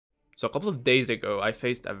So a couple of days ago, I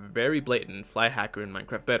faced a very blatant fly hacker in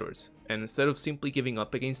Minecraft Bedwars, and instead of simply giving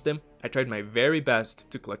up against him, I tried my very best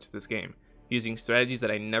to clutch this game, using strategies that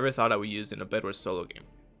I never thought I would use in a Bedwars solo game.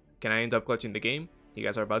 Can I end up clutching the game? You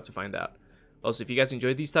guys are about to find out. Also, if you guys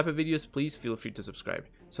enjoy these type of videos, please feel free to subscribe,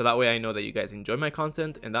 so that way I know that you guys enjoy my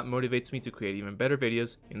content and that motivates me to create even better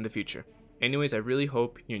videos in the future. Anyways, I really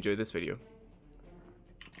hope you enjoyed this video.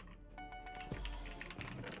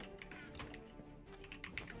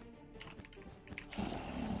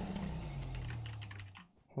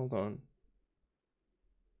 Hold on.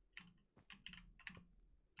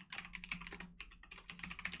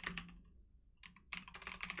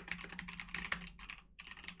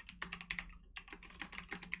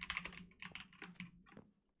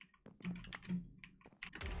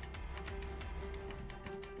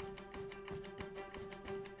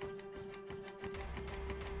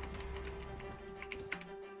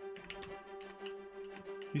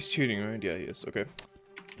 He's cheating, right? Yeah, he is. Okay.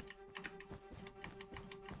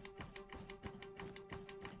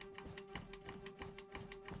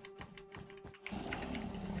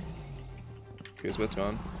 Okay, his bed's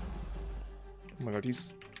gone. Oh my god,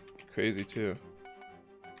 he's crazy too.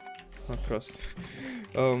 Not crust.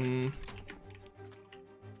 I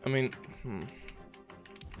mean,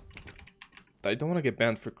 I don't want to get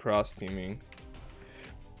banned for cross teaming.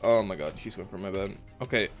 Oh my god, he's going for my bed.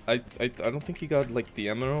 Okay, I don't think he got like the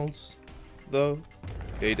emeralds though.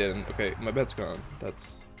 Yeah, he didn't. Okay, my bed's gone. That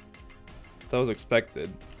was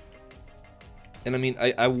expected. And I mean,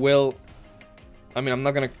 I'm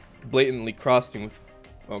not gonna blatantly cross team with.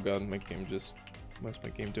 Oh god, my game just. What's my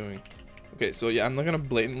game doing? Okay, so yeah, I'm not gonna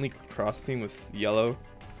blatantly cross team with yellow.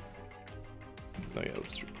 Oh yeah,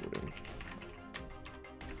 let's record him.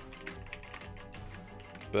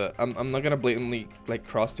 But I'm not gonna blatantly like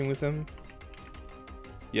cross team with him.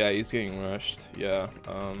 Yeah, he's getting rushed. Yeah.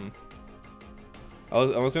 I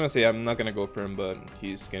was gonna say I'm not gonna go for him, but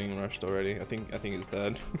he's getting rushed already. I think he's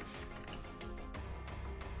dead.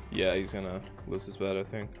 Yeah, he's gonna lose his bed, I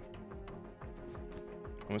think.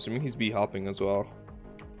 I'm assuming he's B-hopping as well.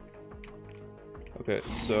 Okay,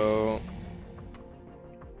 so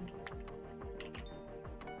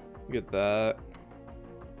get that.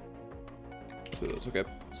 So those, okay.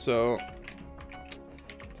 So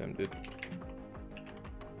damn, dude.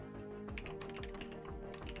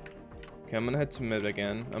 Okay, I'm gonna head to mid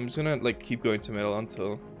again. I'm just gonna like keep going to middle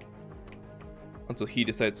until he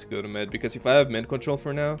decides to go to mid, because if I have mid control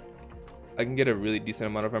for now, I can get a really decent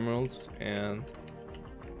amount of emeralds, and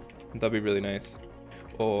that'd be really nice.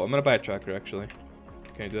 Oh, I'm gonna buy a tracker actually.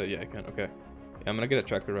 Can I do that? Yeah, I can. Okay. Yeah, I'm gonna get a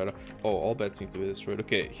tracker right off. Oh, all beds seem to be destroyed.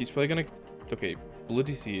 Okay, he's probably gonna. Okay, blue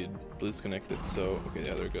DC'd, blue's connected. So okay,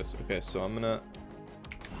 yeah, there it goes. Okay, so I'm gonna.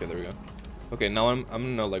 Okay, there we go. Okay, now I'm gonna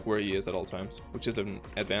know like where he is at all times, which is an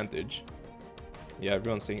advantage. Yeah,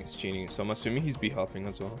 everyone's saying he's cheating, so I'm assuming he's B-hopping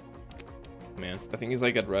as well. Man, I think he's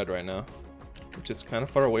like at red right now, which is kind of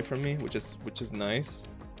far away from me, which is nice.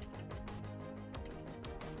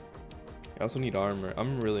 I also need armor.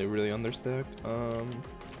 I'm really understacked. I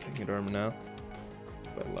need armor now.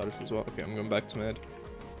 Buy ladders as well. Okay, I'm going back to mid,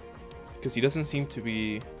 because he doesn't seem to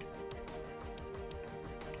be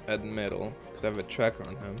at middle, because I have a tracker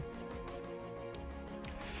on him.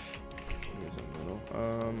 He's in middle.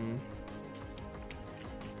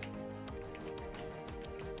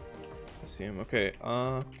 I see him. Okay.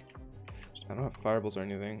 I don't have fireballs or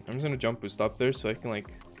anything. I'm just gonna jump boost up there so I can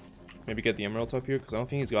like maybe get the emeralds up here, because I don't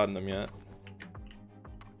think he's gotten them yet.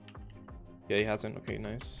 Yeah, he hasn't. Okay,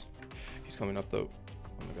 nice. He's coming up though.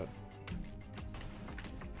 Oh my god.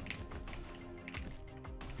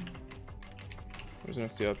 I'm just gonna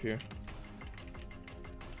stay up here.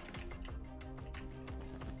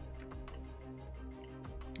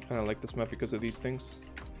 I kinda like this map because of these things.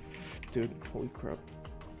 Dude, holy crap.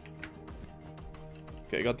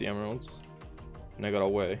 Okay, I got the emeralds. And I got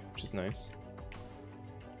away, which is nice.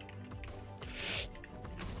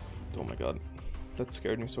 Oh my god. That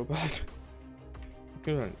scared me so bad.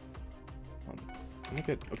 Good. Look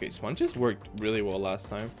at. Okay, sponges worked really well last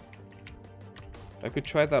time. I could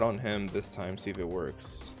try that on him this time, see if it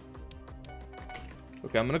works.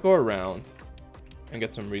 Okay, I'm gonna go around and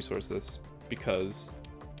get some resources, because,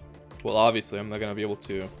 well, obviously I'm not gonna be able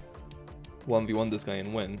to 1v1 this guy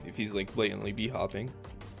and win if he's like blatantly B-hopping.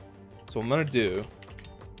 So what I'm gonna do,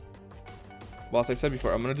 well, as I said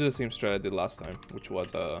before, I'm gonna do the same strat I did last time, which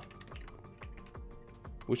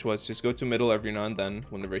was just go to middle every now and then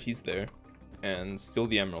whenever he's there and steal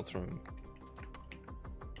the emeralds from him.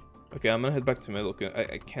 Okay, I'm gonna head back to middle.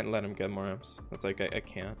 I can't let him get more amps. That's like, I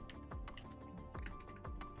can't.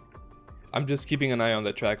 I'm just keeping an eye on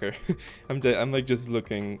the tracker. I'm like just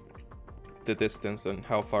looking the distance and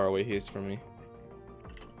how far away he is from me.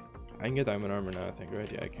 I can get diamond armor now, I think,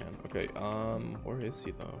 right? Yeah, I can. Okay, where is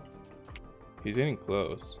he though? He's getting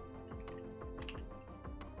close.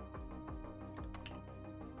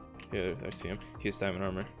 Yeah, I see him. He has diamond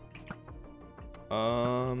armor.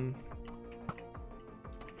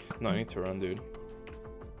 No, I need to run, dude.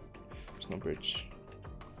 There's no bridge.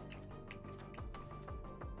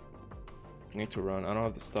 I need to run. I don't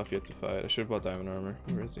have the stuff yet to fight. I should have bought diamond armor.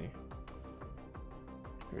 Where is he?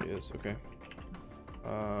 Here he is. Okay.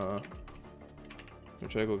 I'm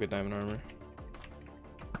trying to go get diamond armor.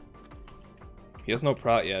 He has no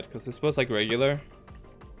prot yet, because this was like regular.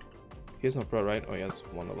 He has no prot, right? Oh, he has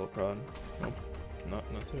 1 level prot. Nope.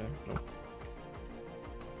 Not today. Nope.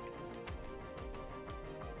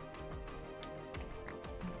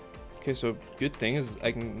 Okay, so good thing is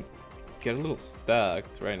I can get a little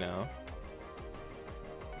stacked right now.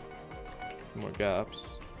 More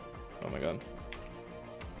gaps. Oh my god.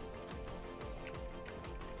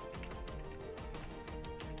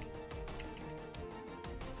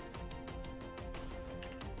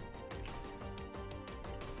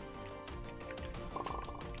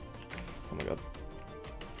 Oh my god.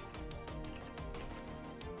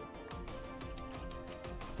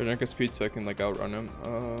 Better drink a speed so I can like outrun him.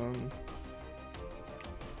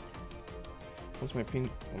 What's my ping?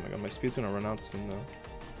 Oh my god, my speed's gonna run out soon though.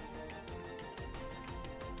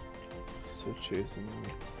 So chasing me.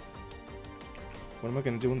 What am I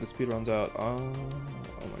gonna do when the speed runs out? Oh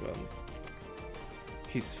my god.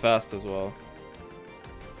 He's fast as well.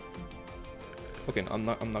 Okay, I'm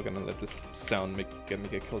not gonna let this sound get me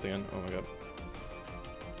get killed again. Oh my god.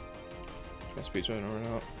 My speed's gonna run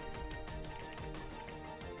out.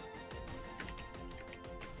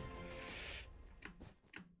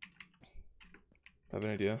 I have an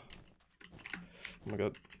idea. Oh my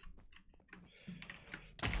god.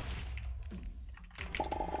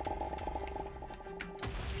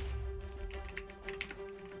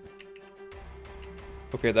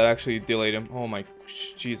 Okay, that actually delayed him. Oh my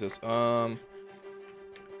Jesus. I'm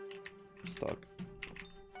stuck.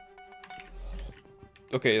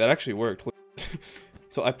 Okay, that actually worked.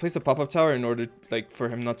 So I placed a pop-up tower in order like for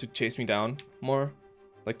him not to chase me down more,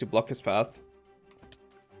 like to block his path.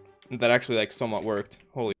 And that actually like somewhat worked.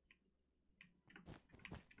 Holy.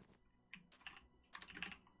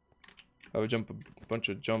 I would jump a bunch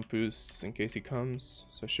of jump boosts in case he comes,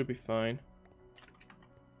 so I should be fine.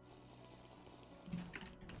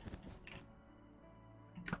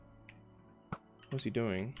 What's he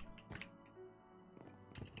doing?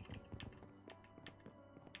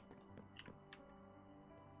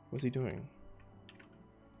 What's he doing?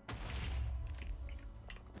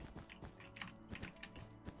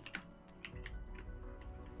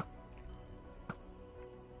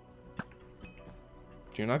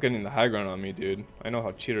 You're not getting the high ground on me, dude. I know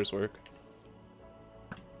how cheaters work.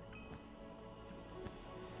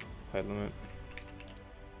 High limit.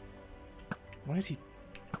 Why is he...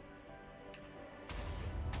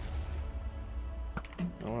 I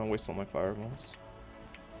don't want to waste all my fireballs.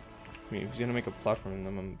 I mean, if he's gonna make a platform in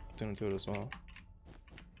them, I'm gonna do it as well.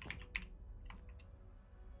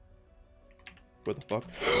 What the fuck?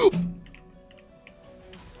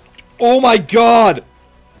 Oh my god!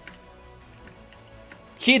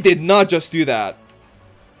 He did not just do that.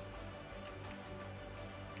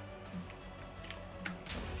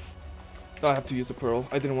 Oh, I have to use the pearl.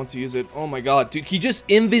 I didn't want to use it. Oh my god, dude, he just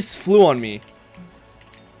invis flew on me.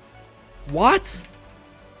 What?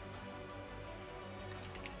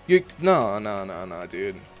 You no,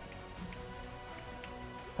 dude.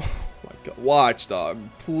 Oh my god, watch, dog,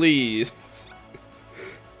 please.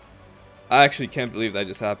 I actually can't believe that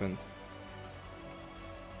just happened.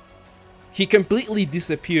 He completely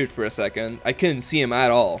disappeared for a second. I couldn't see him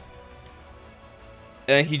at all.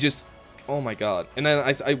 And he just... Oh my god. And then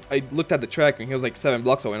I looked at the track and he was like 7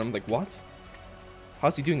 blocks away and I'm like, what?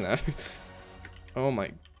 How's he doing that? Oh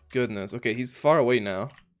my goodness. Okay, he's far away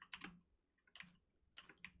now.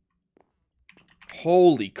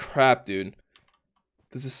 Holy crap, dude.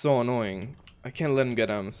 This is so annoying. I can't let him get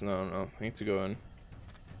him. So no. I need to go in.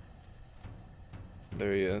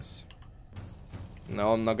 There he is.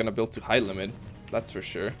 Now I'm not gonna build to high limit, that's for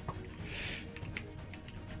sure.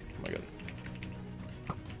 Oh my god.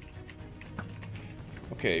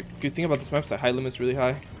 Okay, good thing about this map is that high limit is really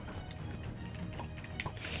high.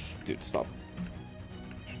 Dude, stop.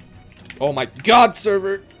 Oh my god,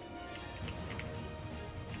 server!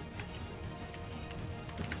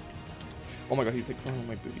 Oh my god, he's like crawling on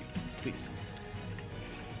my booty. Please.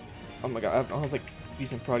 Oh my god, I don't have like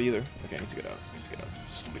decent prod either. Okay, I need to get out.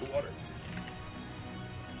 Stupid water.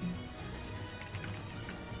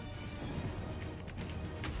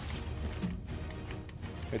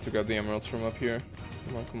 I need to grab the emeralds from up here.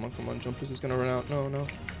 Come on, come on, come on. Jump boost is gonna run out. No, no.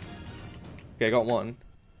 Okay, I got 1.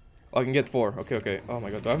 Oh, I can get 4. Okay, okay. Oh my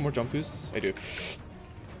god, do I have more jump boosts? I do.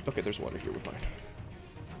 Okay, there's water here. We're fine.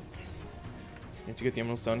 Need to get the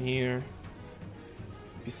emeralds down here.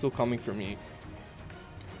 He's still coming for me.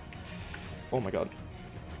 Oh my god.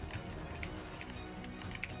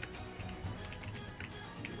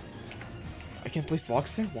 I can't place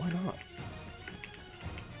blocks there? Why not?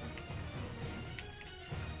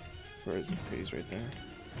 Where is it? Okay, he's right there.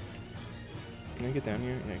 Can I get down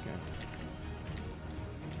here? Yeah, I can.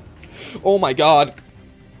 Oh my god!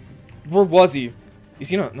 Where was he? Is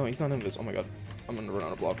he not? No, he's not invis. Oh my god. I'm gonna run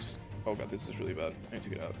out of blocks. Oh god, this is really bad. I need to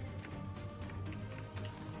get out.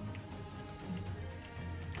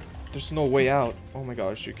 There's no way out. Oh my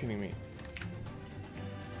gosh, you're kidding me.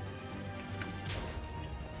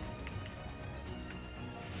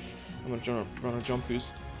 I'm gonna run a jump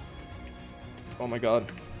boost. Oh my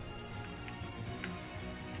god.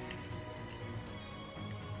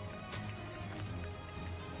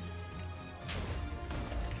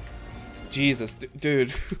 Jesus,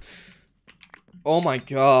 dude. Oh my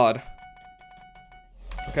god.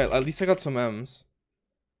 Okay, at least I got some M's.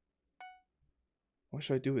 What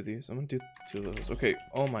should I do with these? I'm gonna do 2 of those. Okay,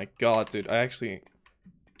 oh my god, dude. I actually...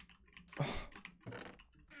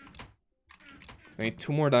 I need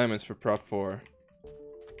 2 more diamonds for Prot 4.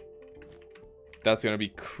 That's gonna be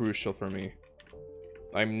crucial for me.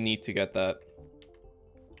 I need to get that.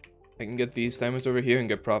 I can get these diamonds over here and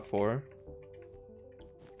get Prot 4.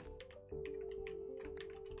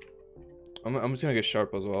 I'm just gonna get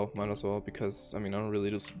sharp as well. Might as well, because, I mean, I don't really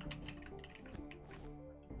just...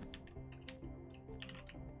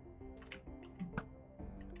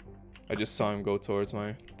 I just saw him go towards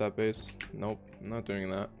that base. Nope, not doing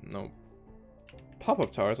that. Nope. Pop-up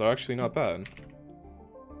towers are actually not bad.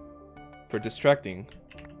 For distracting,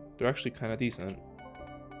 they're actually kind of decent.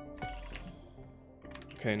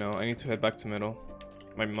 Okay, no, I need to head back to middle.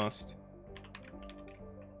 I must.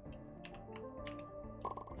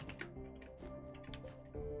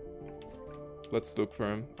 Let's look for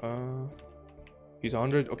him. He's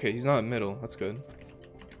 100. Okay, he's not in middle. That's good.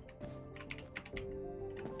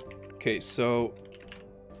 Okay, so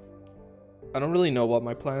I don't really know what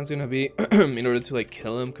my plan is gonna be in order to like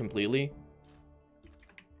kill him completely.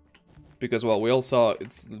 Because, well, we all saw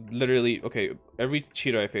it's literally okay. Every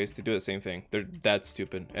cheater I face, they do the same thing. They're that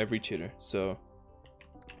stupid. Every cheater. So,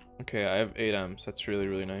 okay, I have 8 M's. That's really,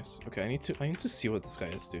 really nice. Okay, I need to see what this guy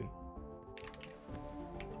is, dude.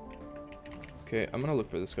 Okay, I'm gonna look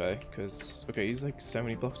for this guy because okay, he's like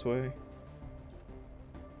 70 blocks away.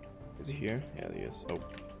 Is he here? Yeah, he is. Oh,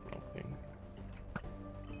 wrong thing.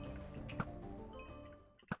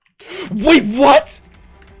 Wait, what?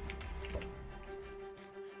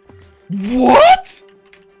 What?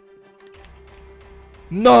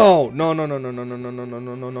 No, no, no, no, no, no, no, no, no, no,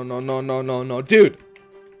 no, no, no, no, no, no, no, no, dude.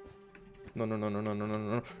 No, no, no, no, no, no, no,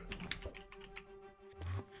 no.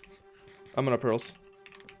 I'm gonna pearls.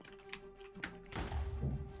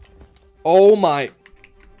 Oh my.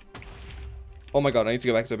 Oh my god, I need to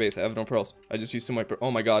go back to the base. I have no pearls. I just used 2 my pearls.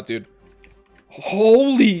 Oh my god, dude.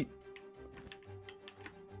 Holy.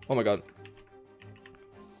 Oh my god.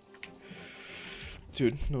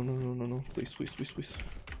 Dude, no, no, no, no, no. Please, please, please, please.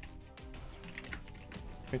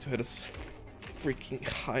 I need to hit as freaking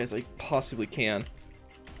high as I possibly can.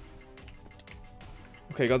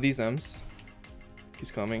 Okay, I got these M's.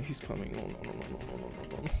 He's coming, he's coming. No, no, no, no, no, no, no,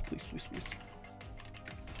 no, no. Please, please, please.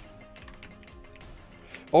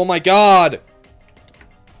 Oh my god!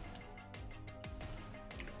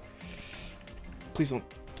 Please don't.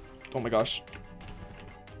 Oh my gosh.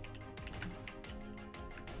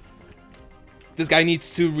 This guy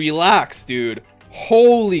needs to relax, dude.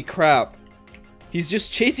 Holy crap. He's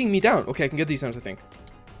just chasing me down. Okay, I can get these times, I think.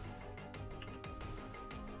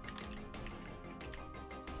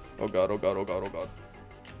 Oh god, oh god, oh god, oh god.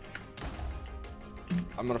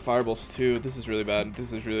 I'm gonna fireballs too. This is really bad.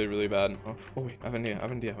 This is really, really bad. Oh, oh wait, I have an idea, I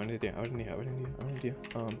have an idea, I have an idea, I have an idea, I have an idea,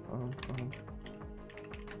 I have an idea.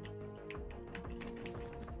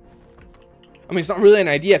 I mean, it's not really an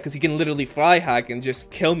idea because he can literally fly hack and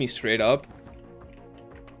just kill me straight up.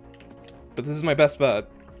 But this is my best bet.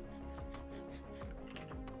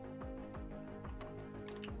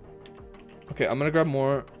 Okay, I'm gonna grab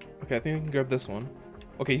more. Okay, I think I can grab this one.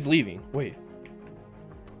 Okay, he's leaving. Wait.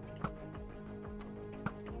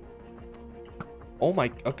 Oh my.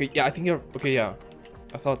 Okay, yeah, I think you're. Okay, yeah.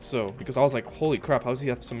 I thought so. Because I was like, holy crap, how does he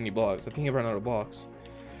have so many blocks? I think he ran out of blocks.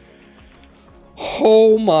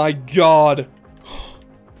 Oh my god.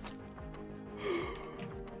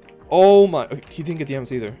 Oh my. Okay, he didn't get the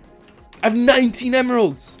M's either. I have 19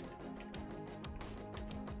 emeralds!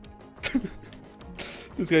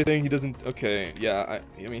 This guy saying he doesn't... Okay, yeah,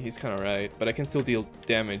 I mean, he's kind of right. But I can still deal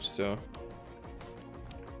damage, so...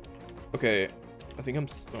 Okay, I think I'm...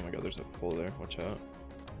 Oh my god, there's a hole there. Watch out.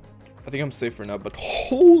 I think I'm safe for now, but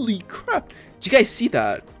holy crap! Did you guys see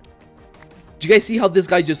that? Did you guys see how this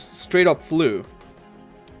guy just straight up flew?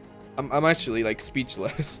 I'm actually, like,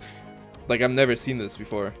 speechless. Like, I've never seen this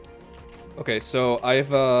before. Okay, so I've,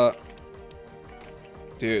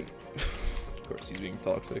 Dude. Of course, he's being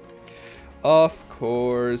toxic. Of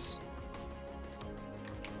course.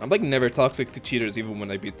 I'm, like, never toxic to cheaters even when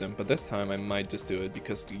I beat them. But this time, I might just do it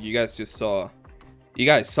because you guys just saw... You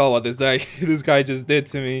guys saw what this guy just did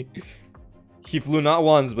to me. He flew not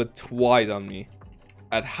once, but twice on me.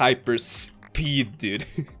 At hyper speed, dude.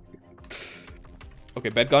 Okay,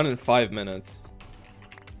 bed gone in 5 minutes.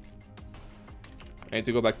 I need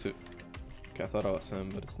to go back to... Okay, I thought I was him,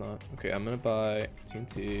 but it's not. Okay, I'm gonna buy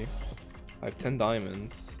TNT. I have 10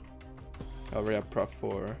 diamonds. I already have Prop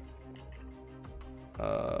 4.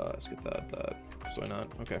 Let's get that. Because why not?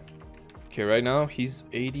 Okay. Okay, right now he's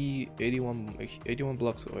 81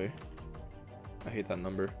 blocks away. I hate that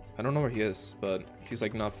number. I don't know where he is, but he's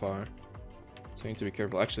like not far. So I need to be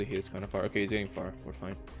careful. Actually, he is kind of far. Okay, he's getting far. We're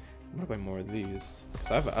fine. I'm gonna buy more of these.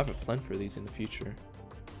 Because I have a plan for these in the future.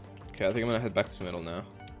 Okay, I think I'm gonna head back to middle now.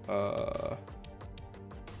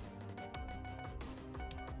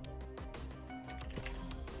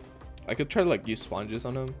 I could try to like use sponges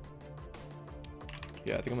on him.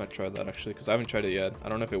 Yeah, I think I'm gonna try that actually, because I haven't tried it yet. I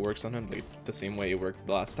don't know if it works on him like the same way it worked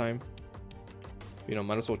last time. You know,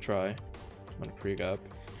 might as well try. I'm gonna pre-gap.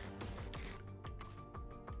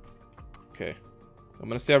 Okay. I'm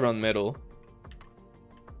gonna stay around middle.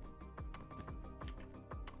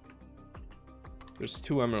 There's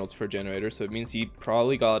 2 emeralds per generator, so it means he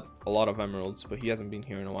probably got a lot of emeralds, but he hasn't been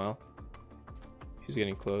here in a while. He's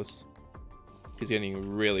getting close. He's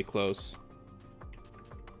getting really close.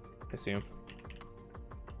 I see him.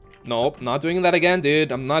 Nope, not doing that again,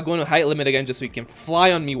 dude. I'm not going to height limit again just so he can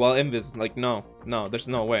fly on me while invis. Like, no. No, there's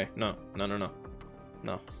no way. No.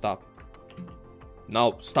 No, stop.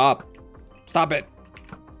 No, stop. Stop it.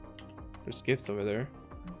 There's gifts over there.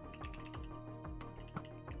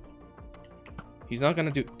 He's not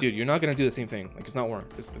gonna do... Dude, you're not gonna do the same thing. Like, it's not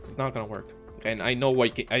work. It's not gonna work. Okay, and I know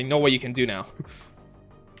what you can do now.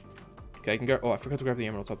 Okay, I can grab... Oh, I forgot to grab the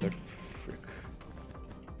emeralds up there. Frick.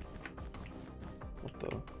 What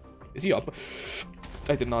the... Is he up?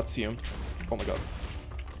 I did not see him. Oh my god.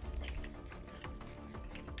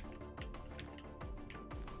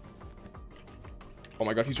 Oh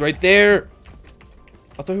my god, he's right there!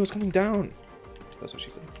 I thought he was coming down. That's what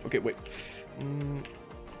she said. Okay, wait.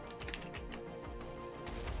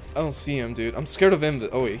 I don't see him, dude. I'm scared of him.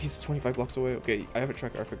 Oh wait, he's 25 blocks away. Okay, I have a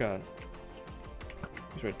tracker. I forgot.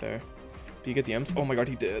 He's right there. Did you get the M's? Oh my god,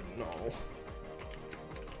 he did. No.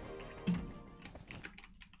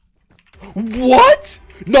 What?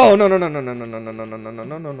 No. I don't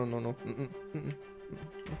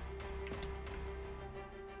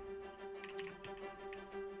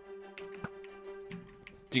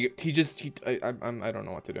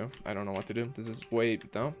know what to do. I don't know what to do. This is way...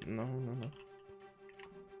 No.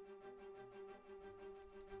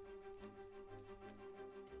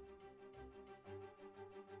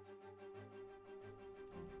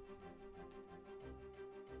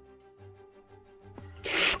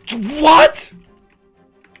 What?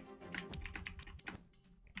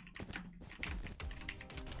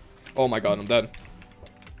 Oh my god, I'm dead.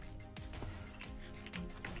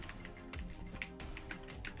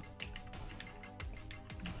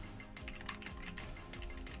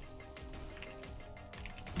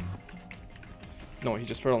 No, he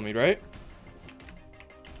just pearled me, right?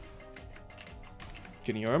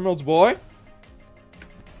 Getting your emeralds, boy.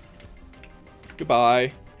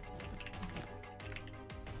 Goodbye.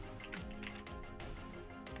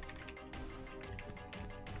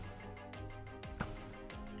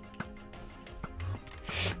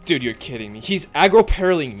 Dude, you're kidding me. He's aggro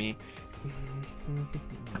paralling me. I'm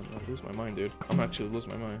gonna lose my mind, dude. I'm actually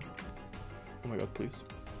losing my mind. Oh my god, please.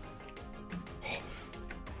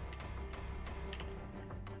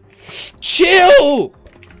 Chill!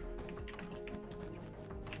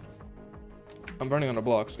 I'm running on the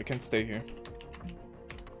blocks. I can't stay here.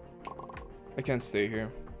 I can't stay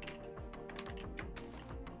here.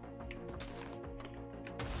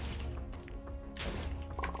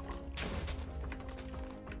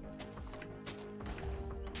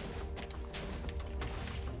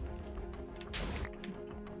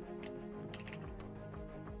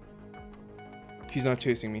 He's not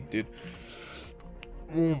chasing me, dude.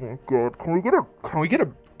 Oh my god. Can we get a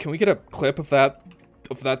Can we get a clip of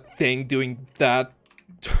that thing doing that?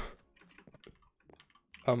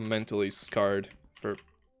 I'm mentally scarred for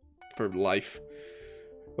life.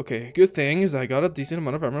 Okay, good thing is I got a decent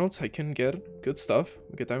amount of emeralds. I can get good stuff.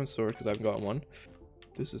 I'll get diamond sword because I haven't got one.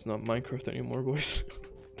 This is not Minecraft anymore, boys.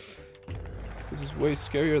 This is way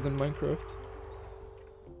scarier than Minecraft.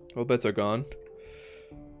 All bets are gone.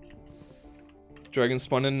 Dragon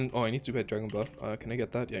spawn in. Oh, I need to get dragon buff. Can I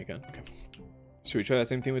get that? Yeah, I can. Okay. Should we try the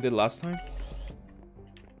same thing we did last time?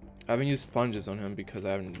 I haven't used sponges on him because I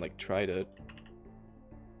haven't like tried it.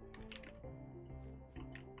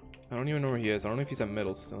 I don't even know where he is. I don't know if he's at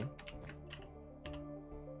middle still.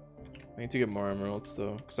 I need to get more emeralds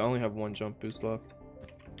though, because I only have one jump boost left.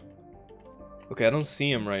 Okay, I don't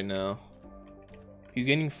see him right now. He's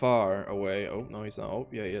getting far away. Oh, no, he's not. Oh,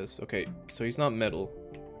 yeah, he is. Okay, so he's not middle.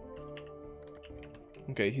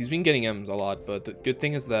 Okay, he's been getting M's a lot, but the good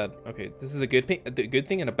thing is that... Okay, this is a good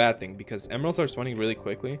thing and a bad thing, because emeralds are spawning really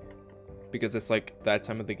quickly. Because it's like that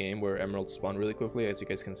time of the game where emeralds spawn really quickly, as you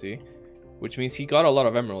guys can see. Which means he got a lot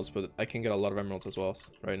of emeralds, but I can get a lot of emeralds as well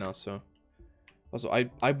right now, so... Also,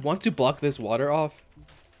 I want to block this water off,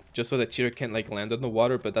 just so that cheater can't like land on the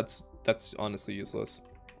water, but that's honestly useless.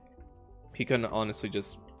 He can honestly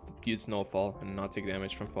just use no fall and not take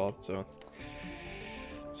damage from fall, so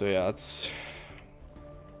yeah, that's...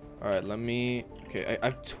 Alright, let me... Okay, I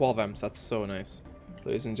have 12 M's, that's so nice.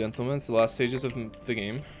 Ladies and gentlemen, it's the last stages of the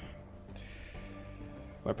game.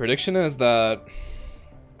 My prediction is that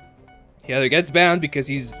he either gets banned because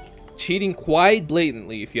he's cheating quite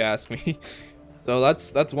blatantly, if you ask me. So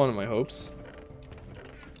that's one of my hopes.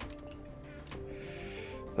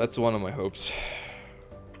 That's one of my hopes.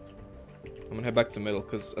 I'm gonna head back to middle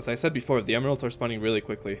because, as I said before, the emeralds are spawning really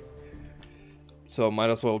quickly. So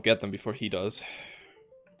might as well get them before he does.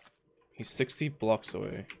 He's 60 blocks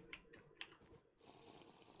away.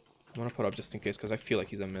 I'm gonna put up just in case because I feel like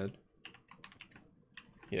he's at mid.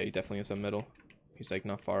 Yeah, he definitely is at middle. He's like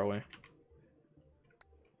not far away.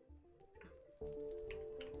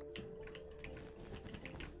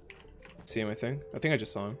 See him, I think I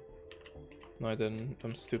just saw him. No, I didn't.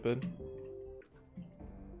 I'm stupid.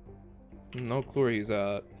 No clue where he's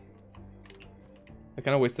at. I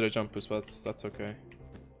kind of wasted a jump boost, but that's okay.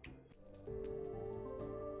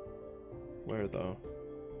 Where though?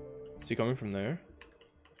 Is he coming from there?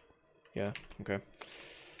 Yeah, okay.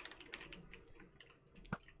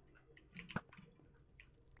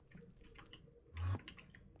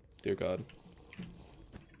 Dear God.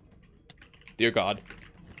 Dear God.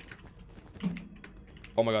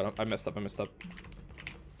 Oh my God, I messed up. I messed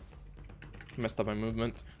up my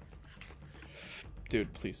movement.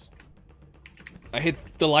 Dude, please. I hit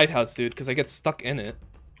the lighthouse, dude, because I get stuck in it.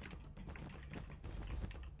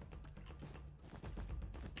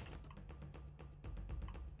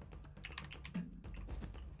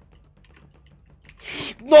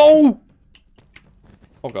 No!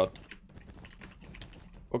 Oh God.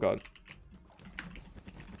 Oh God.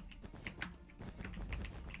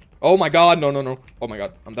 Oh my God, no, no, no. Oh my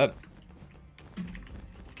God, I'm dead.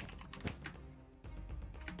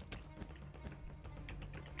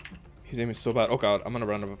 His aim is so bad. Oh God, I'm gonna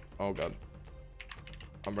run out of... Oh God.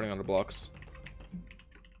 I'm running out of blocks.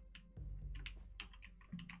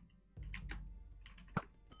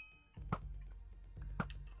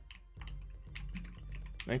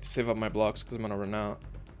 I need to save up my blocks because I'm gonna run out.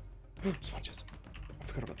 Sponges. I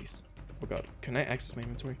forgot about these. Oh God, can I access my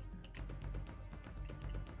inventory?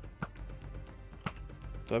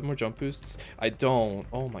 Do I have more jump boosts? I don't.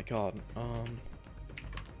 Oh my God.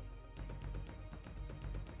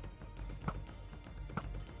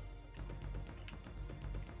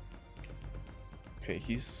 Okay,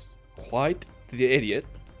 he's quite the idiot,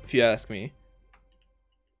 if you ask me.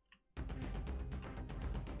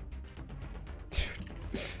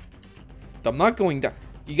 I'm not going down.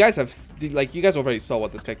 You guys have, like, you guys already saw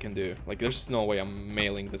what this guy can do. Like, there's just no way I'm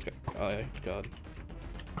mailing this guy. Oh, God.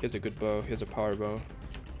 He has a good bow. He has a power bow.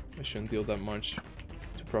 I shouldn't deal that much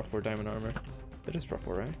to Pro 4 diamond armor. That is Pro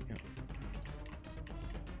 4, right? Yeah.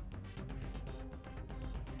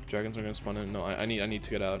 Dragons are gonna spawn in. No, I need to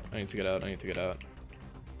get out. I need to get out. I need to get out.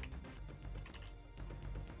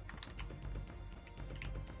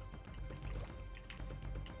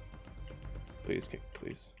 Please,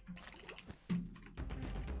 please.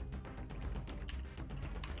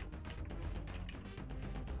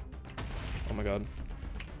 Oh my God.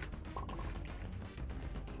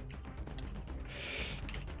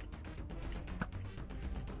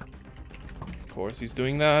 Of course he's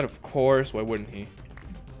doing that. Of course. Why wouldn't he?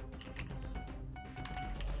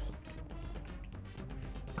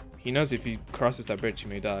 He knows if he crosses that bridge, he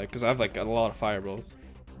may die. Because I have like a lot of fireballs.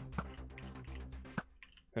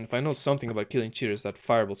 And if I know something about killing cheaters, that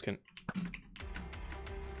fireballs can...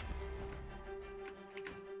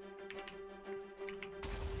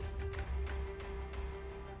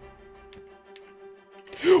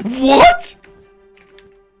 What?!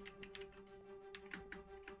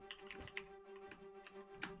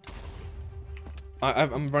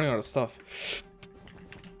 I'm running out of stuff.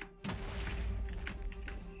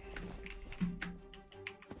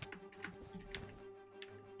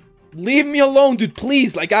 Leave me alone, dude,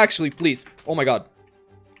 please. Like, actually, please. Oh my god.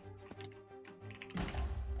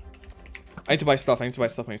 I need to buy stuff. I need to buy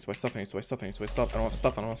stuff. I need to buy stuff. I need to buy stuff. I need to buy stuff. I don't have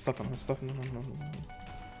stuff. I don't have stuff. I don't have stuff. No, no, no, no, no.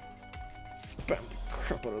 Spam the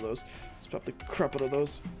crap out of those. Spam the crap out of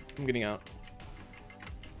those. I'm getting out.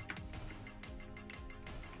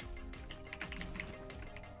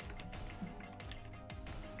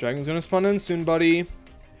 Dragon's gonna spawn in soon, buddy. And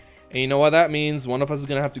you know what that means? One of us is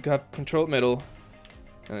gonna have to have control middle.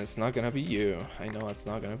 And it's not gonna be you. I know it's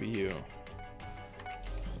not gonna be you.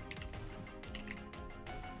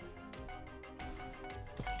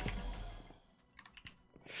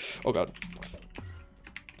 Oh god.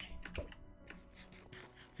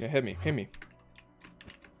 Yeah, hit me, hit me.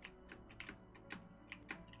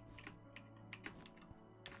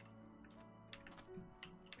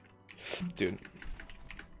 Dude.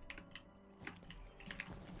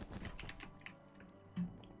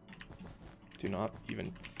 Do not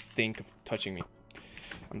even think of touching me.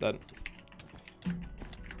 I'm dead.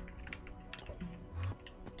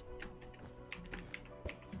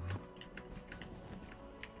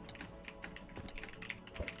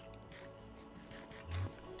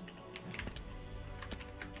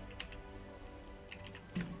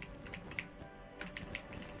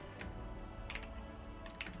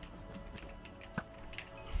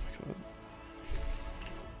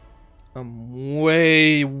 I'm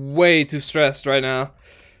way too stressed right now.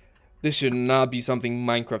 This should not be something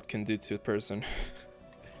Minecraft can do to a person.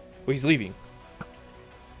 Oh, he's leaving.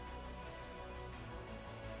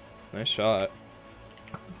 Nice shot.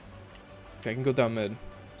 Okay, I can go down mid.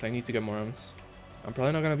 So I need to get more arms. I'm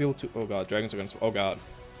probably not gonna be able to. Oh god, dragons are gonna. Oh god.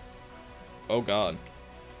 Oh god.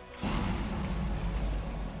 I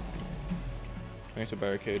need to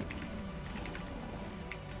barricade.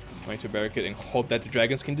 I need to barricade and hope that the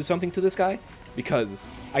dragons can do something to this guy, because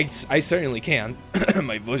I certainly can.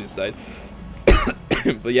 My voice just died.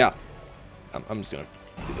 But yeah, I'm just gonna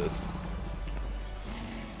do this.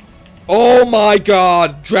 Oh my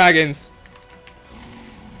god, dragons!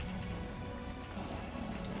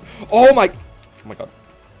 Oh my god.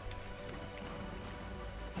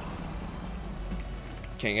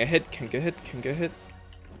 Can't get hit, can't get hit, can't get hit.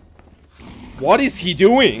 What is he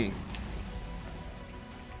doing?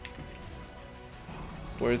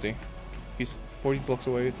 Where is he? He's 40 blocks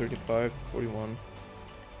away, 35, 41.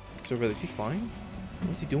 So really, is he fine?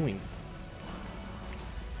 What's he doing?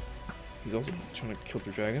 He's also trying to kill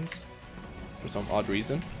the dragons for some odd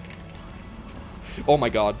reason. Oh my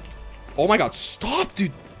god. Oh my god, stop,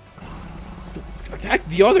 dude! Attack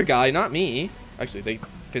the other guy, not me. Actually, they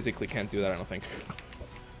physically can't do that, I don't think.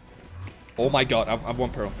 Oh my god, I'm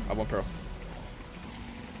 1 pearl. I'm 1 pearl.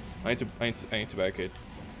 I need to barricade.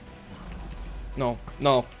 No,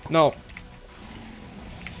 no, no.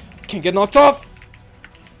 Can't get knocked off.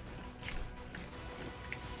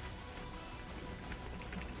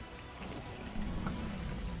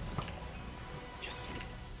 Yes.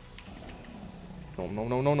 No, no,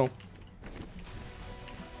 no, no, no.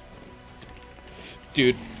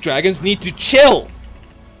 Dude, dragons need to chill.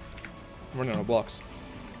 I'm running out of blocks.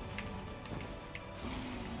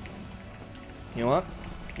 You know what?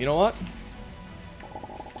 You know what?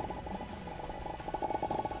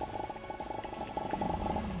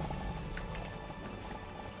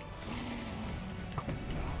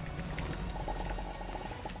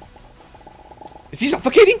 Is he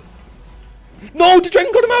suffocating? No, the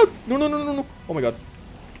dragon got him out! No, no, no, no, no. Oh my god.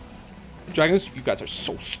 Dragons, you guys are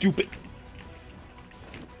so stupid.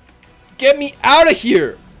 Get me out of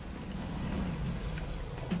here!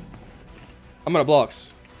 I'm out of blocks.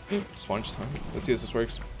 Sponge time. Let's see if this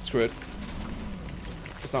works. Screw it.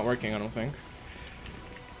 It's not working, I don't think.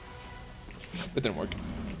 It didn't work.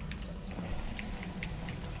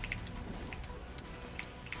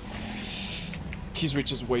 His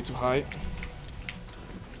reach is way too high.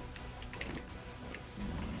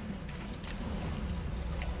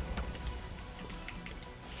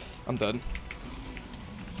 I'm dead.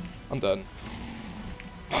 I'm dead.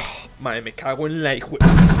 Me cago en la hijo.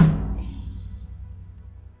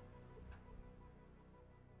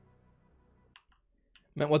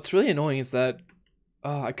 Man, what's really annoying is that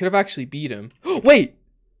I could have actually beat him. Wait!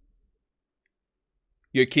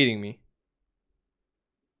 You're kidding me.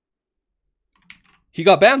 He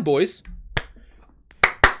got banned, boys.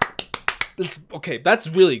 Okay, that's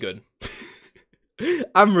really good.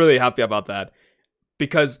 I'm really happy about that.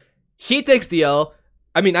 Because he takes the L.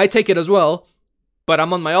 I mean, I take it as well. But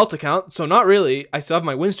I'm on my alt account, so not really. I still have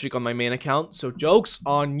my win streak on my main account, so joke's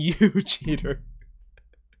on you, cheater.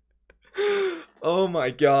 Oh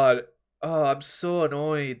my god. Oh, I'm so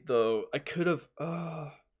annoyed, though. I could have...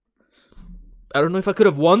 I don't know if I could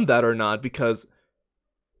have won that or not, because